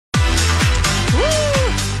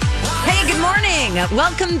morning.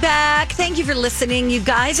 Welcome back. Thank you for listening, you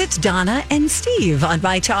guys. It's Donna and Steve on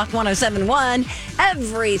My Talk 107.1,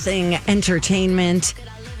 Everything Entertainment.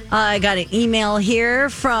 I got an email here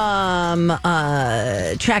from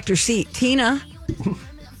Tractor Seat Tina.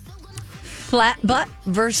 Flat butt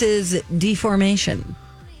versus deformation.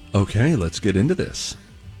 Okay, let's get into this.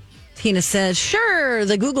 Tina says, sure,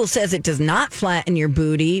 the Google says it does not flatten your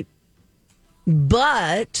booty,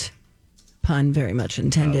 but, pun very much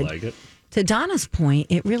intended. I like it. To Donna's point,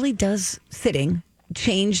 it really does, sitting,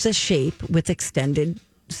 change the shape with extended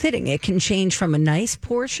sitting. It can change from a nice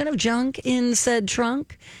portion of junk in said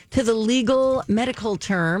trunk to the legal medical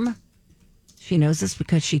term. She knows this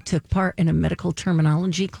because she took part in a medical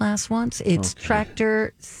terminology class once. It's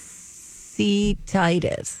tractor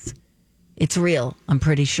seatitis. It's real, I'm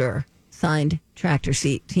pretty sure. Signed, Tractor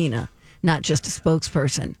Seat Tina, not just a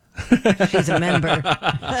spokesperson. She's a member.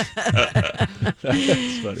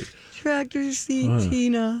 That's funny. Tractor Seat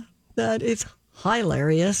Tina. That is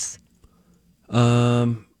hilarious.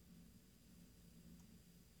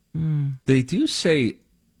 They do say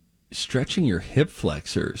stretching your hip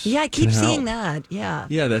flexors. Yeah, I keep seeing that. Yeah.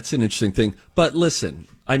 Yeah, that's an interesting thing. But listen,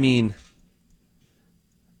 I mean,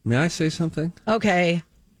 may I say something? Okay.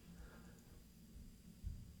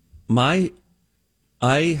 I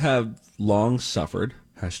have long suffered,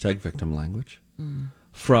 #victim language,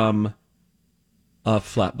 from a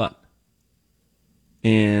flat butt.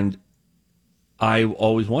 And I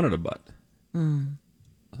always wanted a butt.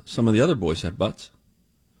 Some of the other boys had butts,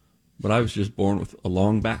 but I was just born with a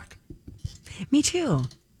long back. Me too.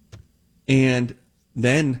 And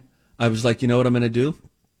then I was like, you know what I'm going to do?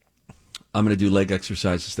 I'm going to do leg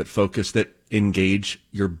exercises that engage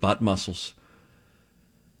your butt muscles.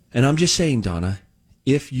 And I'm just saying, Donna,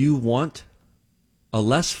 if you want a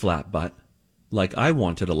less flat butt, like I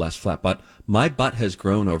wanted a less flat butt, my butt has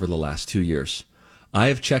grown over the last 2 years. I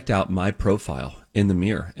have checked out my profile in the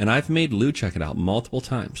mirror, and I've made Lou check it out multiple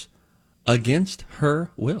times against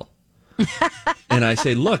her will. And I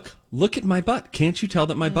say, look at my butt. Can't you tell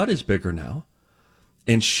that my butt is bigger now?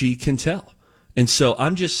 And she can tell. And so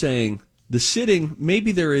I'm just saying the sitting,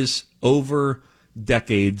 maybe there is over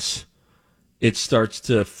decades, it starts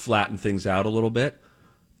to flatten things out a little bit.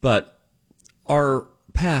 But our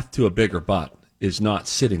path to a bigger butt is not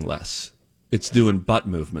sitting less. It's doing butt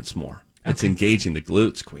movements more. Okay. It's engaging the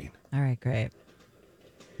glutes, Queen. All right, great.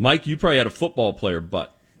 Mike, you probably had a football player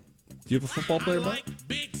butt. Do you have a football player butt?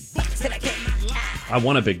 I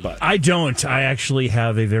want a big butt. I don't. I actually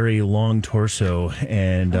have a very long torso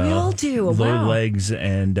and we all do. low legs,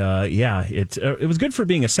 and it was good for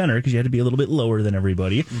being a center because you had to be a little bit lower than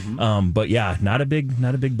everybody. Mm-hmm. But yeah, not a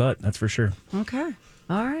big butt. That's for sure. Okay.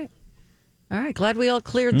 All right. Glad we all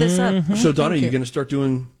cleared this up. So Donna, you're going to start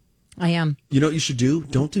doing. I am. You know what you should do?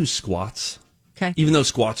 Don't do squats. Okay. Even though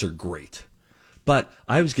squats are great, but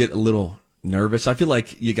I always get a little nervous. I feel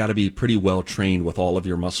like you got to be pretty well trained with all of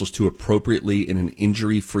your muscles to appropriately, in an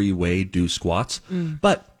injury-free way, do squats.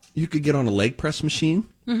 But you could get on a leg press machine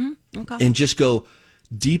and just go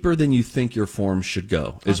deeper than you think your form should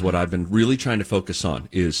go, is what I've been really trying to focus on,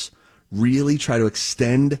 is really try to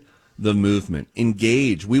extend the movement.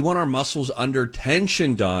 Engage. We want our muscles under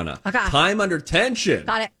tension, Donna. Okay. Time under tension.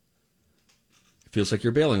 Got it. It feels like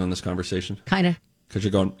you're bailing on this conversation. Kind of. Because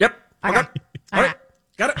you're going, yep, okay, all right,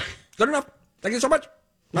 got it. Good enough. Thank you so much.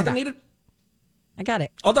 Nothing needed. I got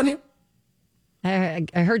it. All done here.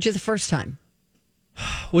 I heard you the first time.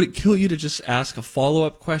 Would it kill you to just ask a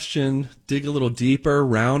follow-up question, dig a little deeper,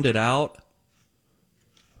 round it out?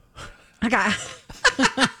 I got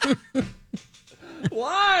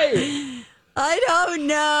Why? I don't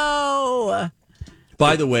know.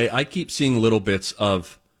 By the way, I keep seeing little bits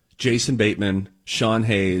of Jason Bateman, Sean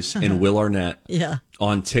Hayes, and Will Arnett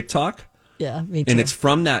on TikTok. Yeah, me too. And it's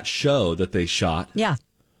from that show that they shot. Yeah.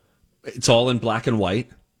 It's all in black and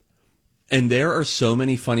white. And there are so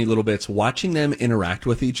many funny little bits. Watching them interact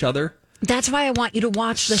with each other. That's why I want you to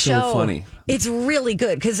watch the show. So funny. It's really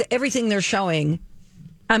good because everything they're showing,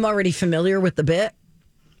 I'm already familiar with the bit.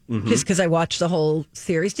 Just because I watched the whole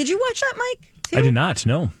series. Did you watch that, Mike? Too? I did not,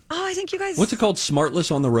 no. Oh, I think you guys... What's it called?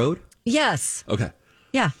 Smartless on the Road? Yes. Okay.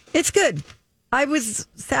 Yeah, it's good. I was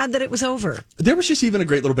sad that it was over. There was just even a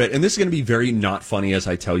great little bit, and this is going to be very not funny as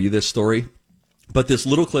I tell you this story, but this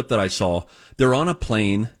little clip that I saw, they're on a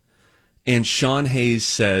plane, and Sean Hayes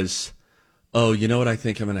says, oh, you know what I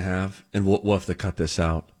think I'm going to have? And we'll have to cut this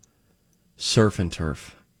out. Surf and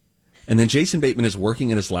turf. And then Jason Bateman is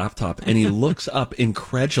working at his laptop, and he looks up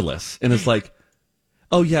incredulous, and is like,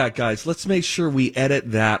 oh yeah, guys, let's make sure we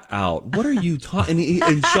edit that out. What are you talking?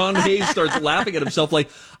 And Sean Hayes starts laughing at himself like,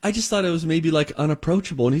 I just thought it was maybe like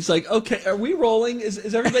unapproachable. And he's like, okay, are we rolling?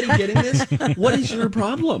 Is everybody getting this? What is your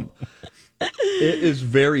problem? It is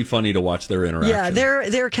very funny to watch their interaction. Yeah,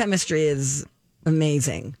 their chemistry is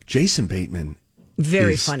amazing. Jason Bateman.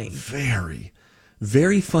 Very is funny. Very,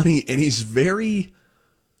 very funny. And he's very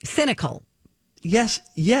cynical. Yes,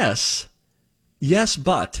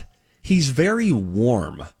 but he's very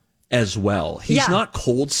warm as well. He's not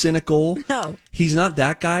cold cynical. No. He's not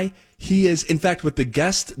that guy. He is, in fact, with the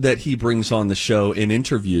guest that he brings on the show in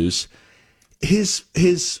interviews,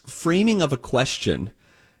 his framing of a question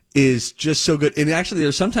is just so good. And actually,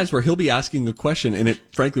 there's sometimes where he'll be asking a question, and it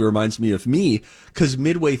frankly reminds me of me, because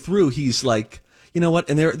midway through, he's like, you know what?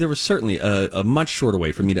 And there was certainly a much shorter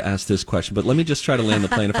way for me to ask this question, but let me just try to land the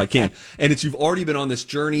plane if I can. And it's, you've already been on this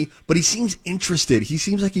journey, but he seems interested. He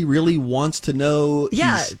seems like he really wants to know.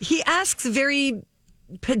 Yeah, he asks very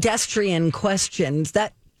pedestrian questions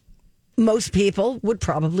that most people would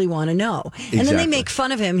probably want to know. Exactly. And then they make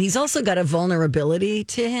fun of him. He's also got a vulnerability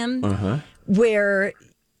to him where,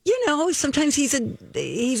 you know, sometimes he's a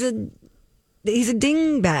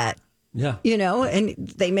dingbat. Yeah. You know, and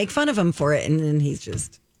they make fun of him for it. And then he's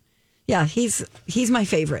just, he's my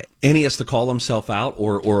favorite. And he has to call himself out,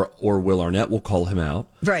 or Will Arnett will call him out.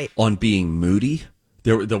 Right. On being moody.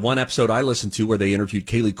 The one episode I listened to where they interviewed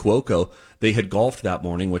Kaylee Cuoco, they had golfed that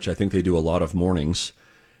morning, which I think they do a lot of mornings.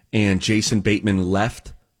 And Jason Bateman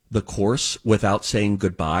left the course without saying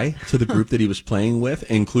goodbye to the group that he was playing with,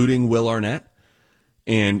 including Will Arnett.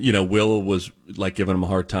 And, you know, Will was like giving him a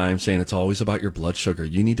hard time, saying it's always about your blood sugar.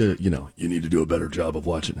 You need to do a better job of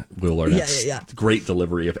watching it. Will Arnett's great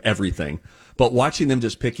delivery of everything. But watching them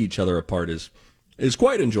just pick each other apart is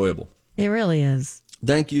quite enjoyable. It really is.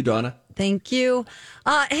 Thank you, Donna. Thank you.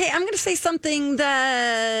 Hey, I'm going to say something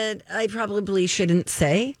that I probably shouldn't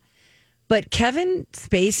say, but Kevin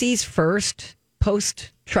Spacey's first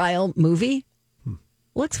post-trial movie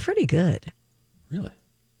looks pretty good. Really?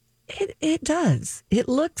 It does. It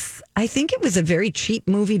looks, I think it was a very cheap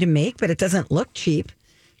movie to make, but it doesn't look cheap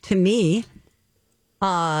to me.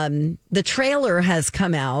 The trailer has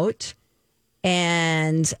come out,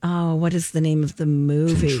 and what is the name of the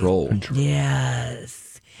movie? Control.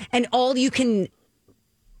 Yes. And all you get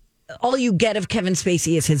of Kevin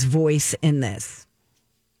Spacey is his voice in this.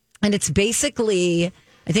 And it's basically,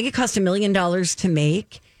 I think it cost $1 million to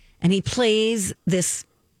make, and he plays this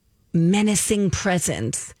menacing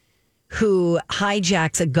presence who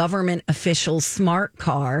hijacks a government official's smart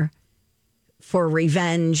car for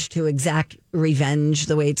revenge, to exact revenge,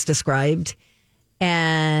 the way it's described.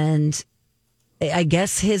 And I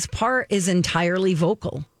guess his part is entirely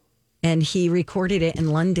vocal. And he recorded it in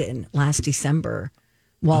London last December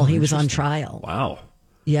while he was on trial. Wow.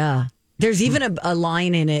 Yeah. There's even a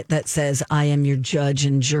line in it that says, I am your judge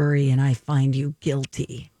and jury and I find you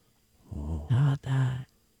guilty. Oh. How about that?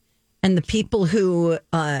 And the people who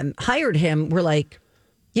hired him were like,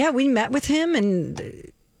 yeah, we met with him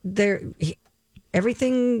and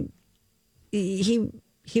everything, he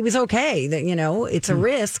was okay. That, you know, it's a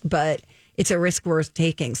risk, but it's a risk worth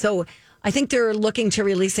taking. So I think they're looking to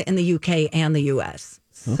release it in the UK and the US.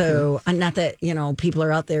 Okay. So not that, you know, people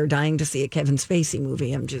are out there dying to see a Kevin Spacey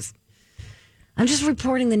movie. I'm just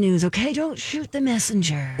reporting the news, okay? Don't shoot the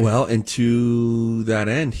messenger. Well, and to that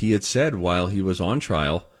end, he had said while he was on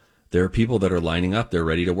trial, there are people that are lining up. They're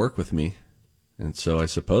ready to work with me. And so I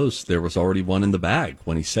suppose there was already one in the bag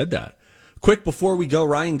when he said that. Quick, before we go,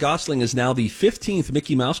 Ryan Gosling is now the 15th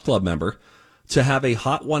Mickey Mouse Club member to have a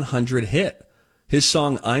Hot 100 hit. His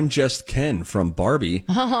song, I'm Just Ken from Barbie,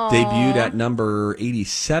 debuted at number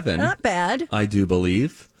 87. Not bad. I do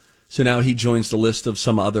believe. So now he joins the list of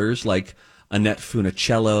some others like Annette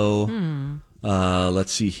Funicello.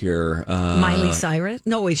 Let's see here. Miley Cyrus?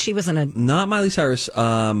 No, wait, she wasn't Not Miley Cyrus,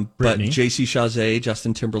 but J.C. Chazé,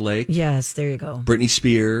 Justin Timberlake. Yes, there you go. Britney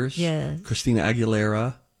Spears. Yes. Christina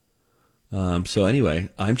Aguilera. So anyway,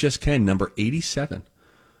 I'm Just Ken, number 87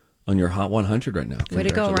 on your Hot 100 right now. Way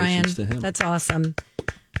to go, Ryan. To him. That's awesome.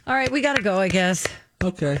 All right, we got to go, I guess.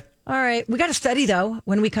 Okay. All right, we got to study, though,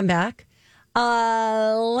 when we come back.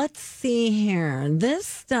 Let's see here. This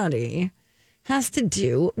study has to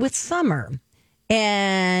do with summer.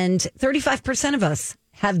 And 35% of us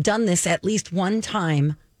have done this at least one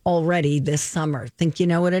time already this summer. Think you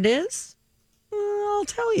know what it is? I'll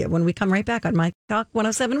tell you when we come right back on My Talk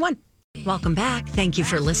 1071. Welcome back. Thank you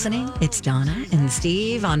for listening. It's Donna and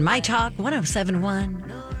Steve on My Talk 1071,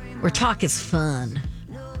 where talk is fun.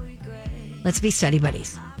 Let's be study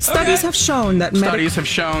buddies. Studies have shown that Studies have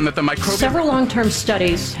shown that the microbial... Several long-term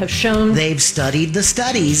studies have shown... They've studied the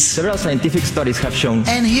studies. Several scientific studies have shown...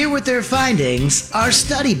 And here with their findings are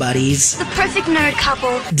study buddies... The perfect nerd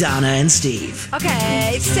couple. Donna and Steve.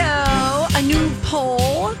 Okay, so a new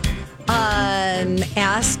poll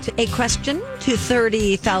asked a question to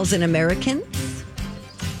 30,000 Americans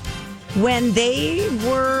when they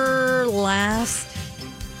were last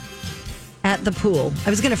at the pool. I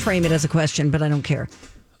was going to frame it as a question, but I don't care.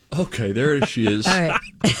 Okay, there she is. All right.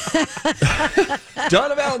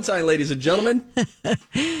 Donna Valentine, ladies and gentlemen.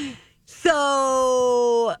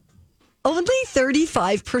 So only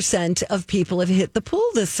 35% of people have hit the pool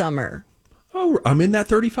this summer. Oh, I'm in that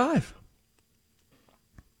 35.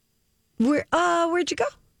 Where'd you go?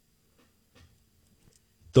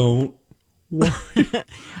 Don't worry.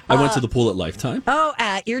 I went to the pool at Lifetime. Oh,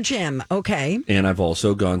 at your gym. Okay. And I've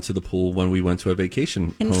also gone to the pool when we went to a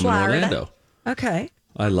vacation In home Florida. in Orlando. Okay.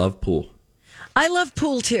 I love pool. I love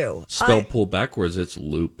pool too. Spelled pool backwards, it's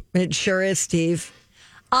loop. It sure is, Steve.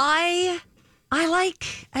 I like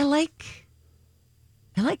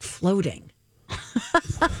floating.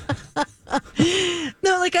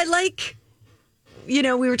 No, like I like, we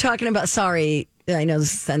were talking about, sorry, I know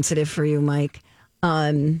this is sensitive for you, Mike.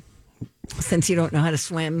 Since you don't know how to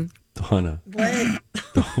swim. Donna. What?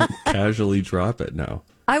 Don't casually drop it now.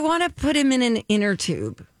 I want to put him in an inner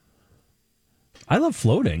tube. I love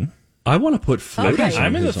floating. I want to put floaties Okay. on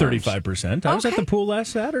I'm in the his arms. 35%. I was at the pool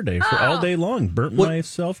last Saturday for all day long. Burnt What?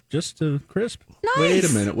 myself just to crisp. Nice. Wait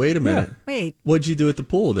a minute. Wait. What'd you do at the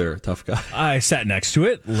pool there, tough guy? I sat next to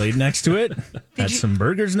it, laid next to it, had some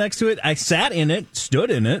burgers next to it. I sat in it, stood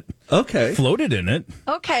in it, Okay. floated in it.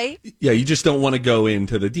 Okay. Yeah, you just don't want to go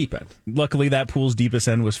into the deep end. Luckily, that pool's deepest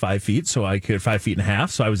end was 5 feet, so I could 5 feet and a half.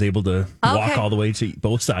 So I was able to walk all the way to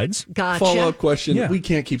both sides. Gotcha. Follow-up question. Yeah. We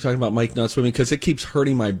can't keep talking about Mike not swimming because it keeps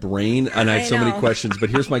hurting my brain, and I have so many questions. But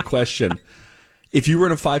here's my question. If you were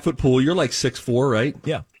in a 5-foot pool, you're like 6'4", right?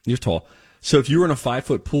 Yeah. You're tall. So if you were in a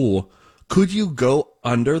 5-foot pool, could you go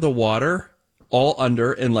under the water, all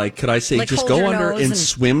under, and could I say Like just hold go your under nose and and-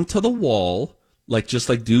 swim to the wall, just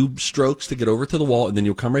do strokes to get over to the wall, and then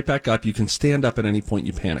you'll come right back up. You can stand up at any point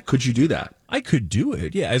you panic. Could you do that? I could do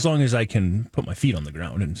it, yeah, as long as I can put my feet on the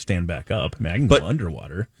ground and stand back up. I mean, I can go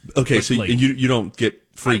underwater. Okay, But, so you don't get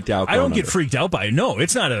freaked out. I don't going get under. freaked out by it. No,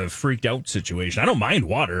 it's not a freaked out situation. I don't mind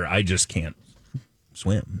water. I just can't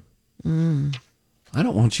swim. I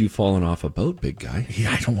don't want you falling off a boat, big guy.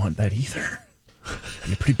 Yeah, I don't want that either.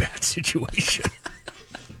 In a pretty bad situation.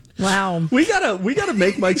 Wow. We gotta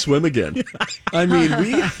make Mike swim again. I mean,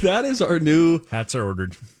 that is our new Hats are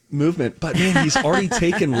ordered. movement. But man, he's already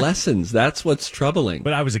taken lessons. That's what's troubling.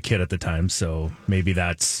 But I was a kid at the time, so maybe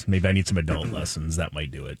I need some adult lessons. That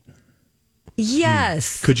might do it.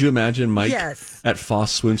 Yes. Could you imagine Mike Yes. at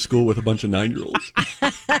Foss Swim School with a bunch of 9-year-olds?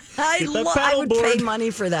 I would pay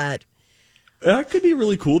money for that. That could be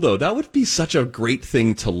really cool, though. That would be such a great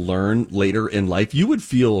thing to learn later in life. You would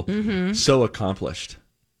feel so accomplished.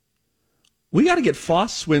 We got to get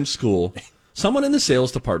Foss Swim School. Someone in the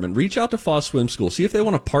sales department, reach out to Foss Swim School. See if they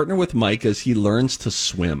want to partner with Mike as he learns to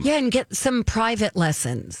swim. Yeah, and get some private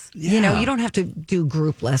lessons. Yeah. You don't have to do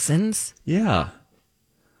group lessons. Yeah.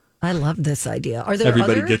 I love this idea. Are there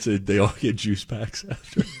Everybody other? gets it. They all get juice packs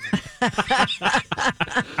after.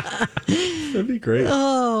 That'd be great.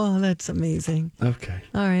 Oh, that's amazing. Okay.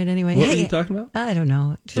 All right. Anyway, What were you talking about? I don't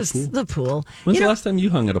know. Just the pool. When's the last time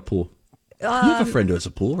you hung at a pool? You have a friend who has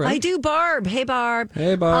a pool, right? I do, Barb. Hey, Barb.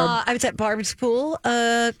 Hey, Barb. I was at Barb's pool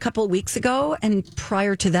a couple of weeks ago, and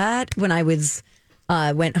prior to that, when I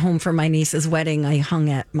went home for my niece's wedding, I hung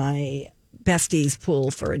at my bestie's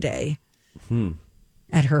pool for a day.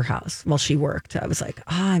 At her house while she worked. I was like,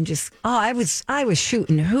 I was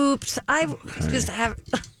shooting hoops. I was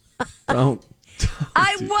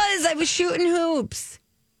shooting hoops.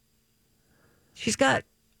 She's got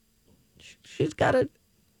a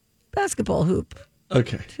basketball hoop.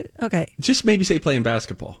 Okay. Just maybe say playing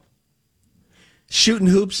basketball. Shooting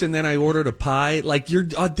hoops, and then I ordered a pie. Like, you're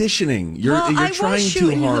auditioning. You're trying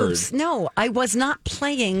too hard. Hoops. No, I was not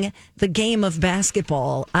playing the game of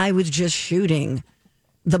basketball. I was just shooting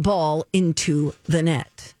the ball into the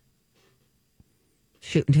net.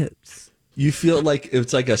 Shooting hoops. You feel like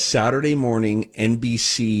it's like a Saturday morning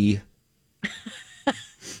NBC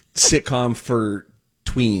sitcom for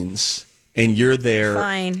tweens, and you're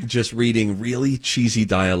there just reading really cheesy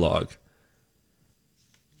dialogue.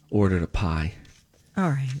 Ordered a pie. All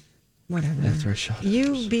right. Whatever. After I shot.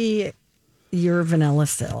 You be your vanilla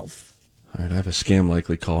self. All right, I have a scam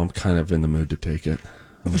likely call. I'm kind of in the mood to take it.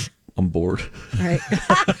 I'm bored. All right.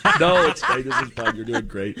 No, it's fine. This is fine. You're doing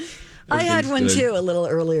great. I had one good. too a little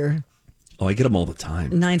earlier. Oh, I get them all the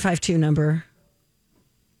time. 952 number.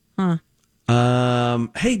 Huh.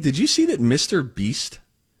 Hey, did you see that Mr. Beast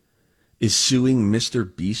is suing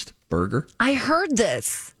Mr. Beast Burger? I heard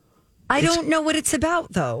this. I don't know what it's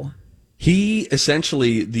about, though. He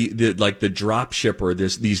essentially the drop shipper,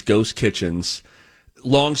 these ghost kitchens.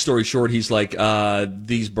 Long story short, he's like,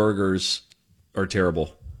 these burgers are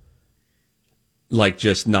terrible. Like,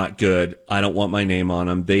 just not good. I don't want my name on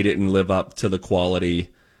them. They didn't live up to the quality.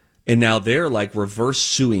 And now they're like reverse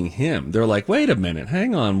suing him. They're like, wait a minute,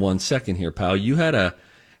 hang on 1 second here, pal. You had a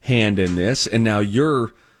hand in this, and now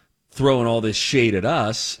you're throwing all this shade at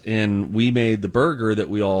us, and we made the burger that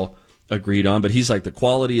we all agreed on. But he's like, the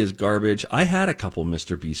quality is garbage. I had a couple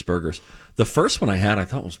Mr. Beast burgers. The first one I had, I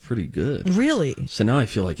thought was pretty good. Really? So now I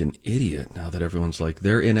feel like an idiot now that everyone's like,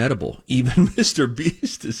 they're inedible. Even Mr.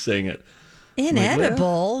 Beast is saying it. Inedible? Like,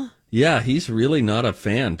 well, yeah, he's really not a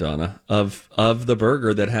fan, Donna, of the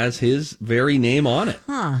burger that has his very name on it.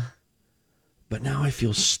 Huh. But now I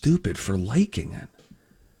feel stupid for liking it.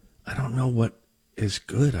 I don't know what is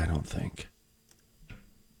good, I don't think.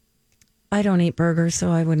 I don't eat burgers, so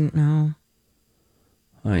I wouldn't know.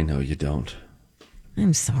 I know you don't.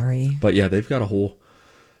 I'm sorry. But yeah, they've got a whole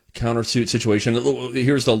countersuit situation.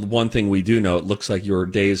 Here's the one thing we do know. It looks like your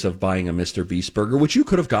days of buying a Mr. Beast burger, which you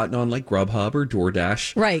could have gotten on like Grubhub or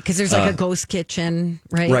DoorDash. Right, because there's like a ghost kitchen,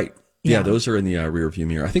 right? Right. Yeah, those are in the rear view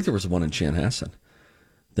mirror. I think there was one in Chanhassen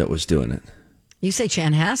that was doing it. You say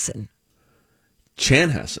Chanhassen.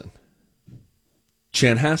 Chanhassen.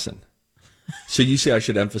 So you say I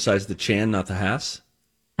should emphasize the Chan, not the Hass?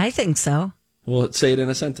 I think so. Well, say it in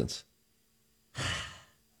a sentence.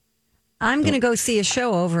 I'm going to go see a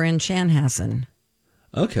show over in Chanhassen.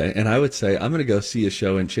 Okay, and I would say I'm going to go see a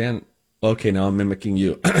show in Chan. Okay, now I'm mimicking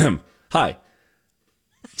you. Hi.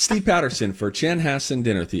 Steve Patterson for Chanhassen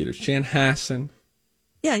Dinner Theaters. Chanhassen.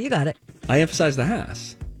 Yeah, you got it. I emphasize the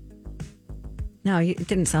Hass. No, it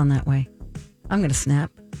didn't sound that way. I'm going to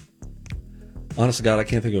snap. Honest to God, I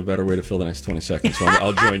can't think of a better way to fill the next 20 seconds, so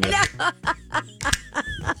I'll join you.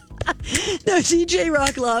 No, DJ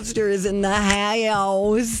Rock Lobster is in the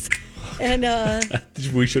house. And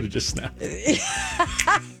we should have just snapped. We're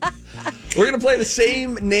going to play the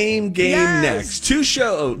same name game next. Two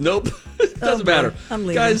show. Nope. Doesn't matter. I'm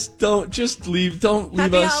leaving. Guys, don't just leave. Don't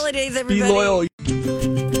leave Happy us. holidays, everybody. Be loyal.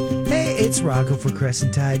 Hey, it's Rocco for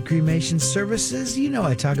Crescent Tide Cremation Services. You know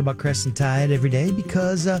I talk about Crescent Tide every day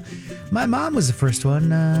because my mom was the first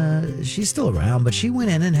one. She's still around, but she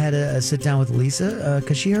went in and had a sit down with Lisa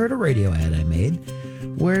because she heard a radio ad I made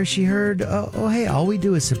where she heard, oh, hey, all we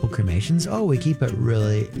do is simple cremations. Oh, we keep it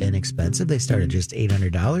really inexpensive. They start at just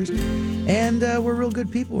 $800. And we're real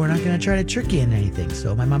good people. We're not going to try to trick you into anything.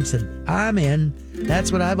 So my mom said, I'm in.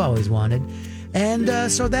 That's what I've always wanted.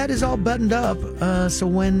 And so that is all buttoned up. So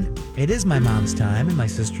when it is my mom's time and my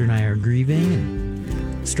sister and I are grieving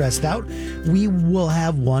and stressed out, we will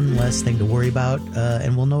have one less thing to worry about,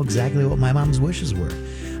 and we'll know exactly what my mom's wishes were.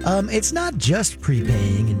 It's not just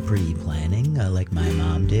prepaying and pre-planning like my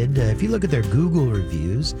mom did. If you look at their Google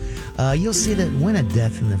reviews, you'll see that when a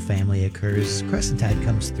death in the family occurs, Crescent Tide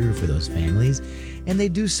comes through for those families, and they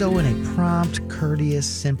do so in a prompt, courteous,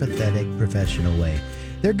 sympathetic, professional way.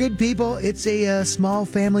 They're good people. It's a small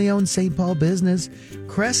family-owned St. Paul business.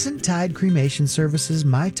 Crescent Tide Cremation Services,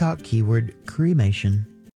 my talk keyword, cremation.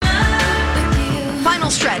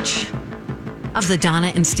 Final stretch of the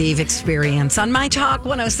Donna and Steve experience on My Talk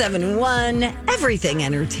 107.1, Everything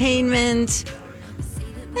Entertainment,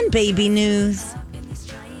 and baby news.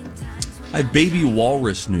 I have baby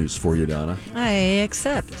walrus news for you, Donna. I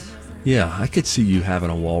accept. Yeah, I could see you having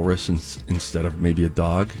a walrus instead of maybe a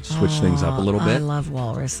dog. Switch things up a little bit. I love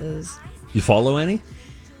walruses. You follow any?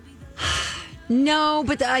 No,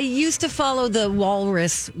 but I used to follow the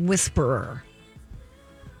Walrus Whisperer.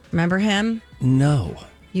 Remember him? No.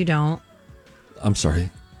 You don't? I'm sorry.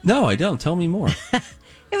 No, I don't. Tell me more.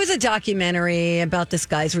 It was a documentary about this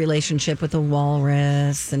guy's relationship with a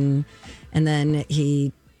walrus, and then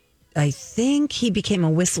I think he became a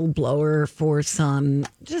whistleblower for some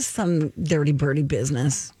dirty birdie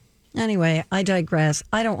business. Anyway, I digress.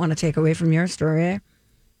 I don't want to take away from your story.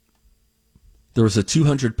 There was a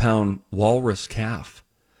 200-pound walrus calf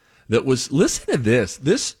that was, listen to this.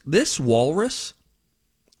 This walrus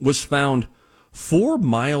was found 4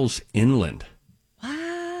 miles inland.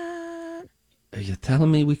 What? Are you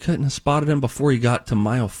telling me we couldn't have spotted him before he got to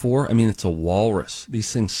mile 4? I mean, it's a walrus.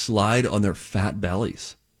 These things slide on their fat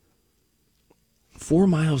bellies. 4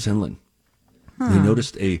 miles inland. They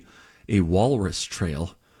noticed a walrus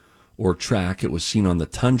trail or track. It was seen on the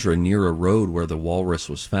tundra near a road where the walrus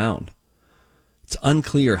was found. It's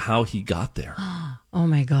unclear how he got there. Oh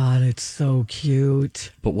my God, it's so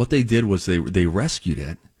cute. But what they did was they rescued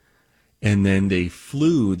it, and then they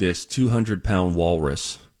flew this 200-pound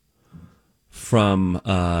walrus from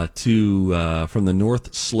the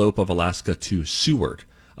north slope of Alaska to Seward,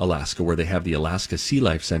 Alaska, where they have the Alaska Sea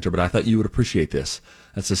Life Center. But I thought you would appreciate this.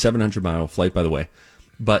 That's a 700-mile flight, by the way.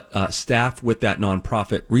 But staff with that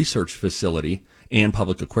nonprofit research facility and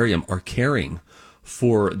public aquarium are caring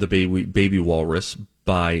for the baby walrus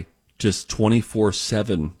by just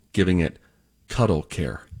 24/7 giving it cuddle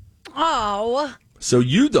care. Oh. So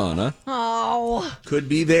you, Donna, could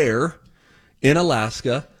be there in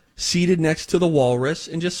Alaska, seated next to the walrus,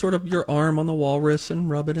 and just sort of your arm on the walrus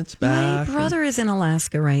and rubbing its back. My brother is in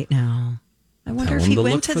Alaska right now. I wonder if he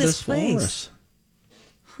went to this place. Walrus.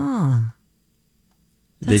 Huh.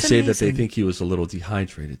 They That's say that they amazing. think he was a little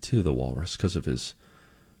dehydrated too, the walrus, because of his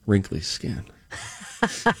wrinkly skin.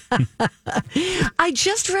 I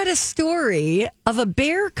just read a story of a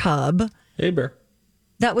bear cub Hey, bear.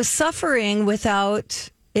 that was suffering without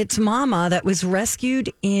its mama that was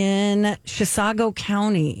rescued in Chisago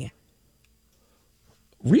County.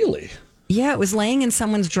 Really? Yeah, it was laying in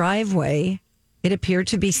someone's driveway. It appeared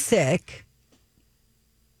to be sick.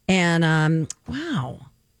 And, wow.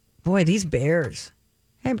 Boy, these bears.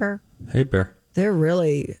 Hey, bear. Hey, bear. They're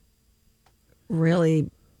really, really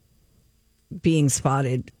being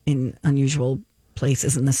spotted in unusual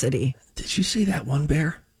places in the city. Did you see that one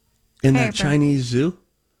bear in Hey, that bear. Chinese zoo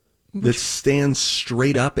that stands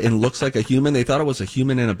straight up and looks like a human? They thought it was a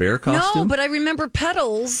human in a bear costume. No, but I remember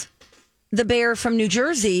Petals, the bear from New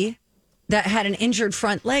Jersey, that had an injured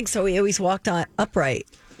front leg, so he always walked on upright.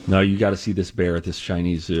 No, you got to see this bear at this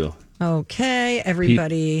Chinese zoo. Okay,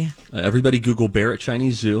 everybody. Everybody Google bear at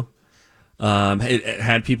Chinese zoo. It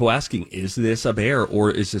had people asking, is this a bear or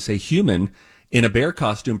is this a human in a bear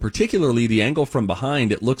costume? Particularly the angle from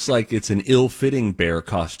behind, it looks like it's an ill-fitting bear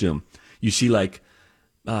costume. You see like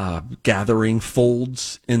gathering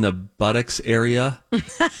folds in the buttocks area.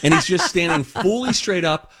 And he's just standing fully straight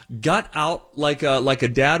up, gut out like a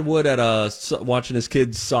dad would at watching his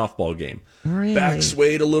kid's softball game. Really? Back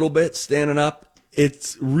swayed a little bit, standing up.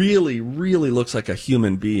 It's really, really looks like a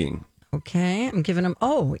human being. Okay, I'm giving him.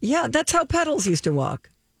 Oh, yeah, that's how Petals used to walk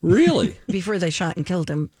Really? before they shot and killed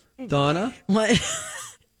him. Donna? What?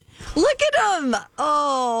 Look at him.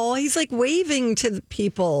 Oh, he's like waving to the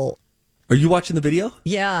people. Are you watching the video?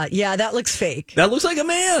 Yeah, that looks fake. That looks like a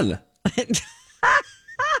man.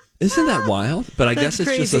 Isn't that wild? But I guess That's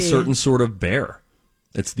it's just a crazy. certain sort of bear.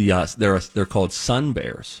 It's the they're called sun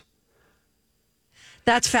bears.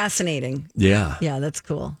 That's fascinating. Yeah. Yeah, that's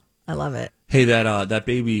cool. I love it. Hey, that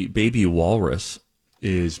baby walrus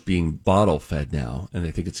is being bottle fed now, and they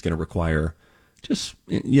think it's going to require just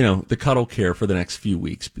the cuddle care for the next few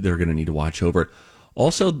weeks. They're going to need to watch over it.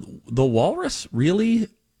 Also, the walrus really,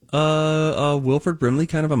 Wilford Brimley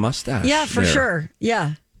kind of a mustache. Yeah, for there. sure.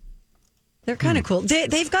 Yeah. They're kind of cool.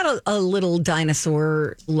 They've got a little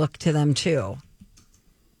dinosaur look to them, too.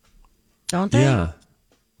 Don't they? Yeah.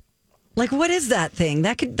 Like, what is that thing?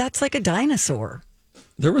 That's like a dinosaur.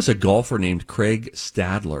 There was a golfer named Craig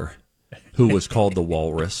Stadler who was called the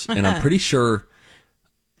Walrus, and I'm pretty sure,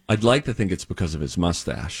 I'd like to think it's because of his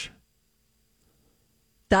mustache.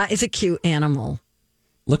 That is a cute animal.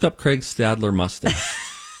 Look up Craig Stadler mustache.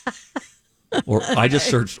 Or I just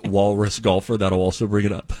searched walrus golfer. That'll also bring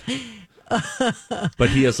it up. But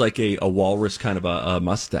he has like a walrus kind of a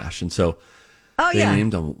mustache, and so they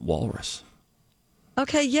named him Walrus.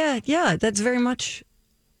 Okay, yeah, that's very much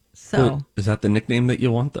so. Well, is that the nickname that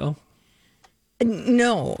you want, though?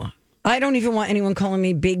 No, I don't even want anyone calling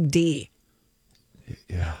me Big D.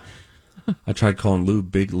 Yeah. I tried calling Lou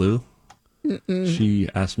Big Lou. She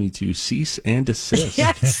asked me to cease and desist.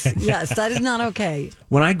 Yes, that is not okay.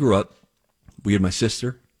 When I grew up, we had my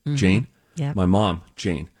sister, Jane, Yep. my mom,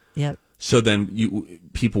 Jane. Yep. So then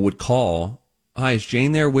people would call, hi, is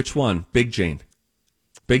Jane there? Which one? Big Jane.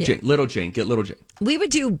 Big Jane. Little Jane. Get Little Jane. We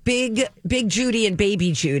would do Big Judy and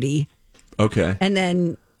Baby Judy, Okay. and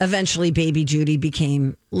then eventually Baby Judy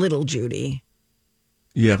became Little Judy.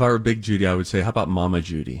 Yeah, if I were Big Judy, I would say, how about Mama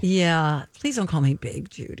Judy? Yeah, please don't call me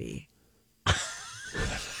Big Judy.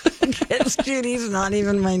 Because Judy's not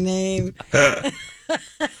even my name.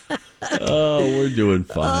 Oh, we're doing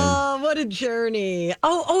fine. Oh, what a journey.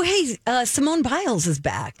 Oh, hey, Simone Biles is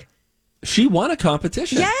back. She won a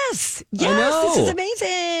competition. Yes, I know. this is amazing.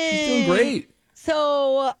 She's doing great.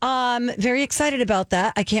 So, very excited about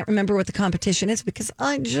that. I can't remember what the competition is because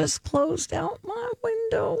I just closed out my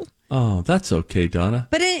window. Oh, that's okay, Donna.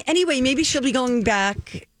 But anyway, maybe she'll be going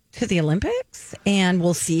back to the Olympics, and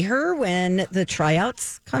we'll see her when the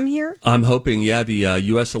tryouts come here I'm hoping, the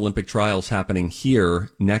U.S. Olympic trials happening here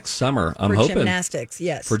next summer. I'm for hoping gymnastics.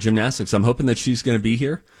 Yes, for gymnastics. I'm hoping that she's going to be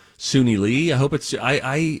here. Suni Lee. I hope it's.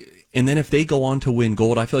 And then if they go on to win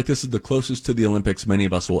gold, I feel like this is the closest to the Olympics many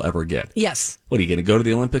of us will ever get. Yes. What are you going to go to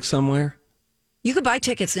the Olympics somewhere? You could buy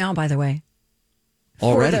tickets now, by the way.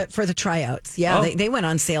 Already for the tryouts. Yeah, Oh. they went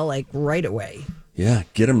on sale like right away. Yeah,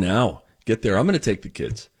 get them now. Get there. I'm going to take the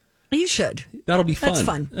kids. You should. That'll be fun. That's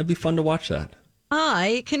fun. That'd be fun to watch that.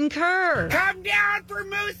 I concur. Come down for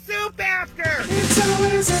moose soup after. It's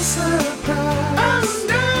always a surprise. Oh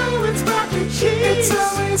no, it's mac and cheese. It's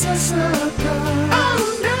always a surprise.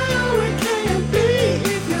 Oh no, it can't be.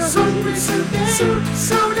 If you're hungry today,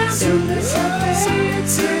 so down to the say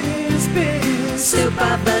it's in his biz. Soup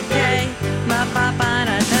of the day.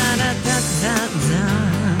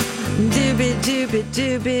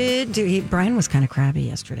 Doobie. Brian was kind of crabby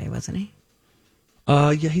yesterday, wasn't he?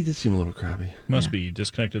 Yeah, he did seem a little crabby. Must be. You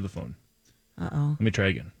disconnected the phone. Uh-oh. Let me try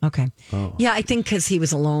again. Okay. Oh. Yeah, I think because he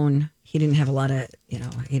was alone, he didn't have a lot of, he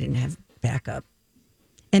didn't have backup.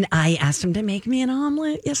 And I asked him to make me an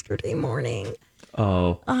omelet yesterday morning.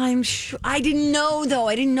 Oh. I'm sure. I didn't know, though.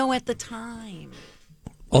 I didn't know at the time.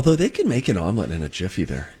 Although they can make an omelet in a jiffy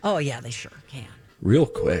there. Oh, yeah, they sure can. Real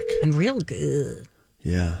quick. And real good.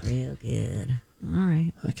 Yeah. Real good. All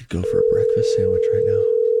right. I could go for a breakfast sandwich right now.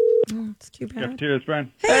 Oh, it's too bad. Cheers,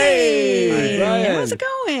 Brian. Hey, Brian. how's it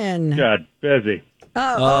going? Good. Busy.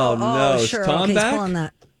 Oh, no. Is Sure. Tom okay, back? he's pulling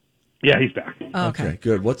that. Yeah, he's back. Oh, okay.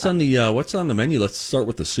 Good. What's on the menu? Let's start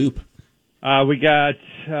with the soup. We got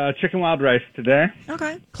chicken wild rice today.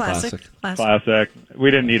 Okay. Classic. Classic. We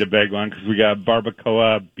didn't need a big one because we got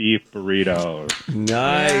barbacoa beef burritos.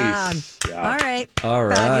 Nice. Yeah. All right. All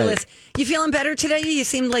right. Fabulous. You feeling better today? You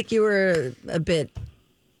seemed like you were a bit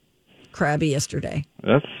crabby yesterday.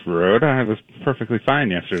 That's rude. I was perfectly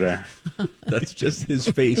fine yesterday. That's just his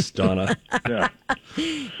face, Donna. Yeah.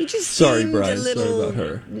 You just Sorry, seemed Brian. a little Sorry about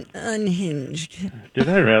her. unhinged. Did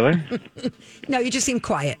I really? No, you just seemed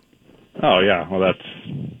quiet. Oh, yeah. Well, that's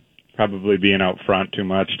probably being out front too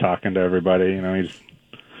much, talking to everybody. You just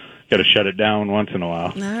got to shut it down once in a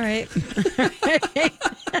while. All right.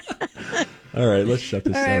 All right, let's shut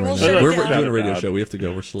this All down. right, we'll now. shut it We're down. doing a radio show. We have to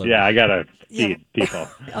go. We're celebrities. Yeah, I got to feed people.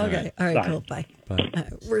 Okay. All right. Bye. Cool. Bye. Bye.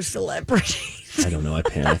 We're celebrities. I don't know. I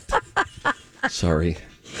panicked. Sorry.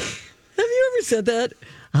 Have you ever said that?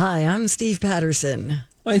 Hi, I'm Steve Patterson.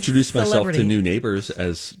 I introduced myself Celebrity. to new neighbors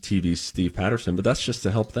as TV's Steve Patterson, but that's just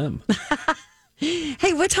to help them.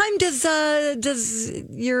 Hey, what time does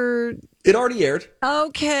your It already aired.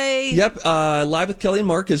 okay? Yep. Live with Kelly and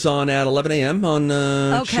Mark is on at 11 a.m. on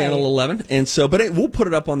Okay. Channel 11, and so, we'll put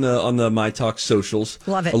it up on the My Talk socials.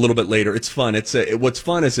 Love it. A little bit later. It's fun. What's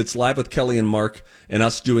fun is it's Live with Kelly and Mark, and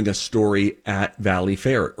us doing a story at Valley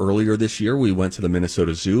Fair. Earlier this year, we went to the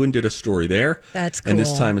Minnesota Zoo and did a story there. That's cool. And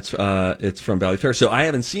this time it's from Valley Fair. So I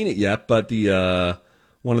haven't seen it yet, but the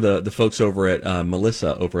one of the folks over at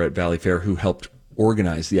Melissa over at Valley Fair who helped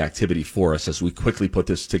organize the activity for us as we quickly put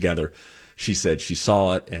this together. She said she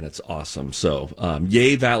saw it and it's awesome. So,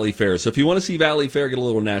 yay Valley Fair. So if you want to see Valley Fair get a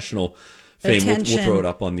little national fame, we'll throw it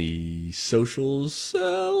up on the socials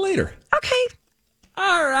later. Okay.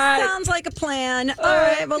 All right. Sounds like a plan. All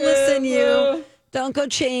right. Well, listen, you don't go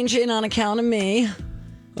changing on account of me.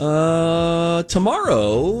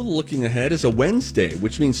 Tomorrow, looking ahead, is a Wednesday,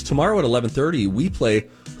 which means tomorrow at 11:30 we play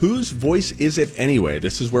Whose Voice Is It Anyway?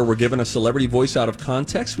 This is where we're given a celebrity voice out of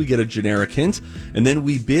context. We get a generic hint, and then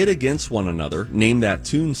we bid against one another, name that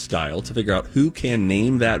tune style, to figure out who can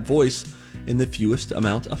name that voice in the fewest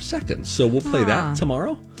amount of seconds. So we'll play that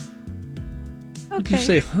tomorrow. What did you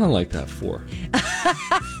say, like that for?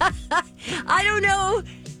 I don't know.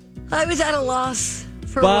 I was at a loss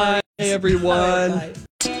for Bye, words. everyone. All right, bye.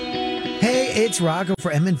 Hey, it's Rocco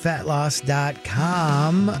for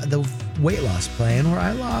mnfatloss.com, the weight loss plan where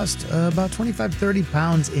I lost about 25, 30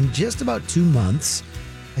 pounds in just about 2 months.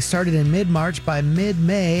 I started in mid-March. By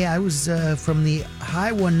mid-May, I was from the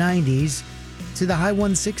high 190s to the high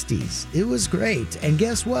 160s. It was great. And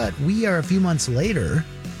guess what? We are a few months later,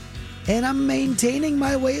 and I'm maintaining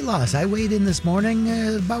my weight loss. I weighed in this morning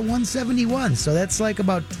about 171, so that's like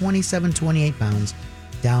about 27, 28 pounds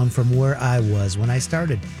down from where I was when I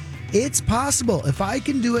started. It's possible. If I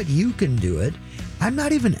can do it, you can do it. I'm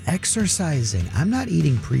not even exercising. I'm not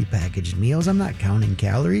eating prepackaged meals. I'm not counting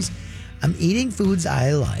calories. I'm eating foods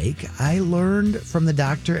I like. I learned from the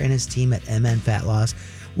doctor and his team at MN Fat Loss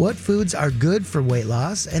what foods are good for weight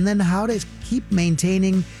loss and then how to keep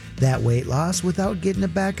maintaining that weight loss without getting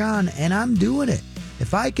it back on. And I'm doing it.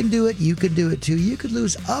 If I can do it, you can do it too. You could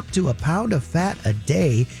lose up to a pound of fat a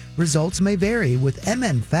day. Results may vary with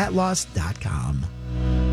mnfatloss.com.